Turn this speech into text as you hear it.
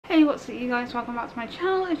Hey, what's up you guys, welcome back to my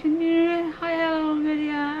channel. If you're new, hi, hello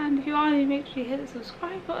video, and if you are new, make sure you hit the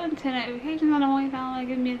subscribe button, turn notifications on, and while you're down there,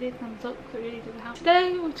 give me a big thumbs up because it really does help.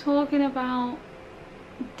 Today we're talking about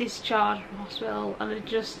discharge from hospital and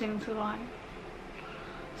adjusting to life.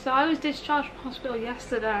 So I was discharged from hospital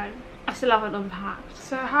yesterday. I still haven't unpacked.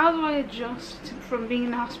 So how do I adjust from being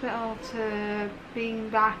in the hospital to being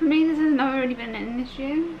back? For me, this has never really been an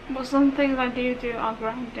issue, but some things I do are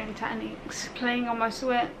grounding techniques. Playing on my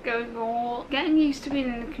sweat, going for a walk. Getting used to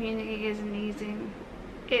being in the community isn't easy.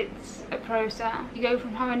 It's a process. You go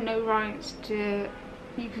from having no rights to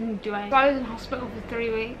you can do anything. So I was in hospital for 3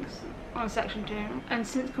 weeks on section 2, and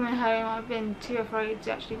since coming home I've been too afraid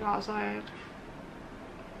to actually go outside.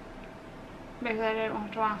 Because I don't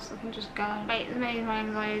have to ask, I can just go. It made my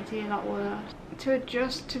anxiety a lot worse. To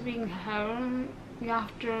adjust to being home, you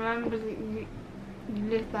have to remember that you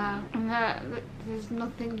live there and that there's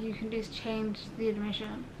nothing you can do to change the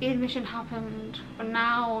admission. The admission happened, but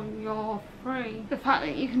now you're free. The fact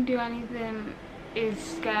that you can do anything is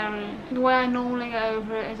scary. The way I normally get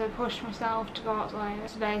over it is I push myself to go outside.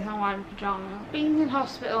 Today I'm wearing pyjamas. Being in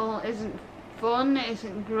hospital isn't fun, it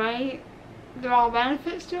isn't great. There are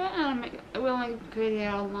benefits to it, and I will make a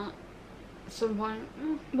video on that at some point.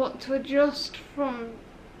 But to adjust from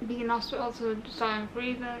being in hospital to just starting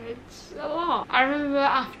breathing, it's a lot. I remember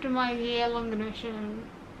after my year-long admission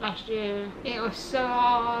last year, it was so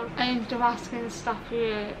hard. I ended up asking the staff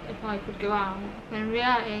here if I could go out. But in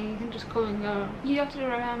reality, you can just come and go. You have to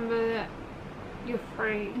remember that you're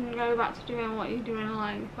free. You can go back to doing what you do in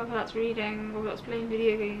life, whether that's reading, whether that's playing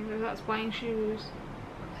video games, whether that's buying shoes.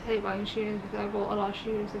 I hate buying shoes because I bought a lot of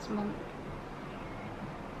shoes this month.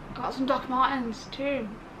 Got some Doc Martens too,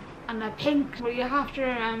 and they're pink. But you have to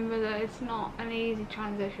remember that it's not an easy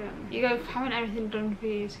transition. You go from having everything done for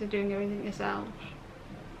you to doing everything yourself.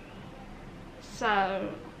 So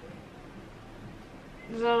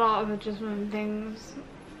there's a lot of adjustment things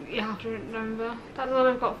you have to remember. That's all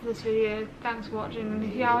I've got for this video. Thanks for watching, and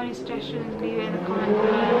if you have any suggestions, leave it in the comments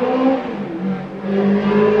below.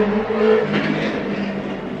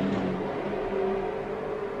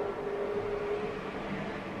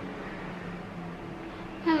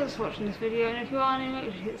 Thanks for watching this video, and if you are new, make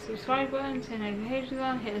sure you hit the subscribe button, turn notifications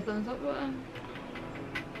on, hit the thumbs up button,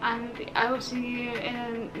 and I will see you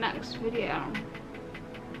in the next video.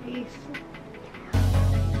 Peace.